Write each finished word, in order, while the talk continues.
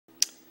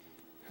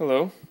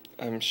Hello,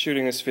 I'm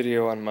shooting this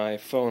video on my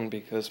phone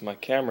because my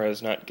camera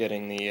is not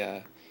getting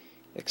the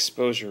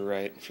exposure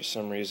right for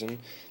some reason.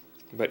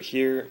 But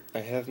here I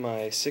have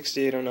my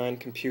 6809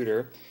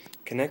 computer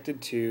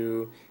connected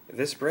to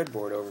this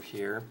breadboard over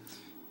here,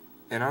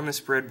 and on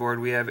this breadboard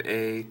we have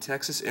a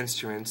Texas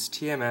Instruments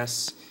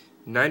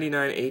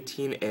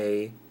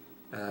TMS9918A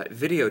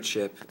video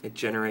chip. It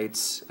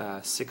generates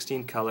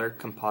 16 color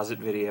composite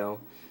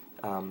video.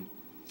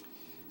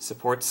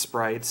 Supports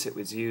sprites. It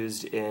was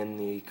used in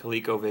the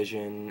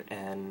ColecoVision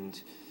and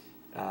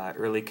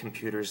early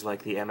computers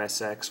like the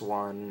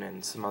MSX1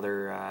 and some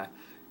other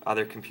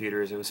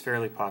computers. It was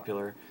fairly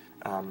popular,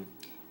 and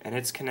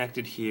it's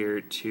connected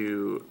here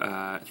to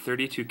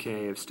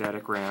 32K of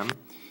static RAM.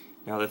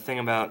 Now the thing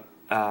about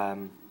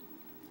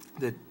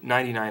the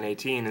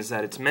 9918 is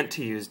that it's meant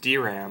to use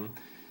DRAM,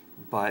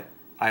 but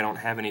I don't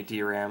have any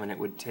DRAM, and it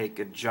would take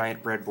a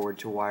giant breadboard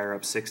to wire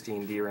up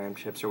 16 DRAM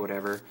chips or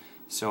whatever.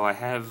 So I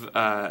have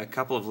a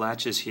couple of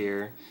latches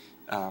here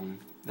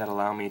that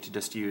allow me to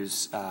just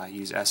use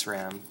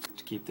SRAM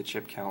to keep the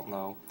chip count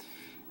low.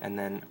 And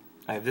then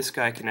I have this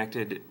guy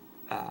connected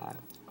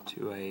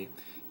to a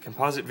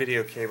composite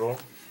video cable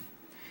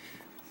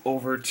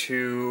over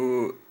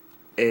to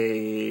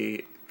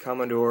a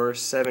Commodore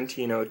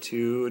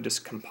 1702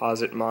 just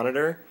composite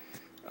monitor.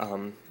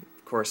 Of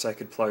course I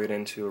could plug it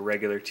into a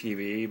regular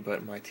TV,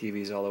 but my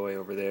TV's all the way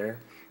over there.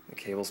 The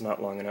cable's not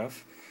long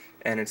enough.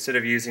 And instead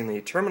of using the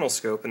terminal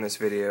scope in this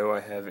video, I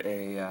have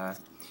a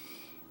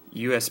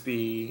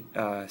USB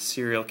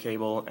serial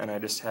cable, and I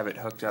just have it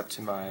hooked up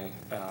to my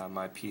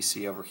my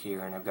PC over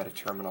here, and I've got a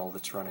terminal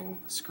that's running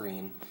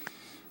screen.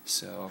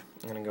 So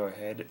I'm going to go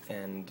ahead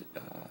and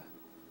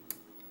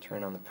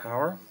turn on the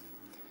power,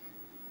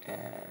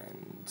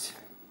 and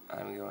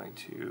I'm going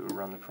to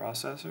run the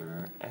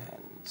processor,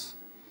 and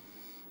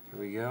here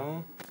we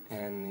go.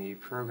 And the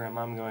program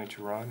I'm going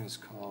to run is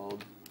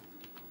called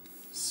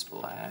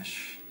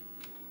Splash.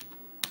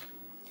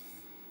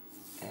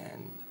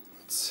 And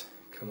let's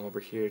come over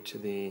here to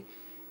the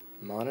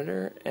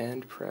monitor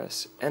and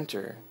press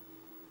enter.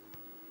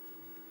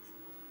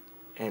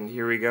 And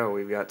here we go.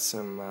 We've got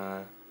some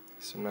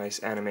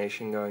nice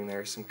animation going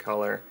there, some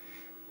color.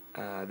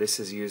 This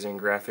is using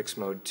graphics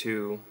mode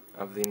 2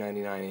 of the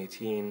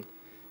 9918,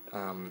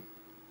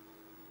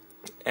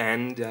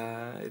 and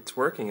it's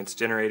working. It's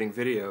generating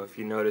video. If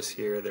you notice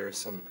here,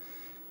 there's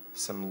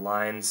some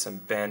lines, some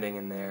banding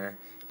in there,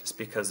 just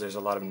because there's a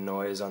lot of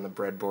noise on the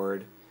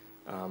breadboard.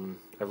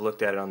 I've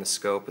looked at it on the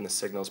scope, and the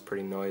signal's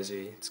pretty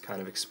noisy. It's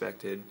kind of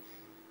expected.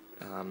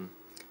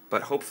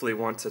 But hopefully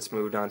once it's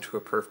moved onto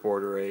a perf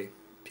board or a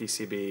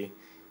PCB,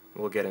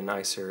 we'll get a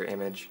nicer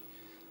image.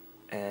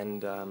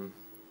 And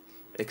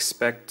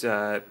expect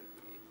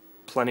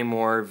plenty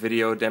more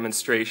video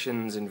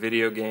demonstrations and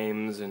video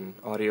games and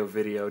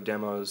audio-video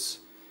demos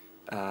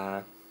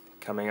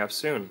coming up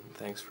soon.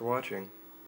 Thanks for watching.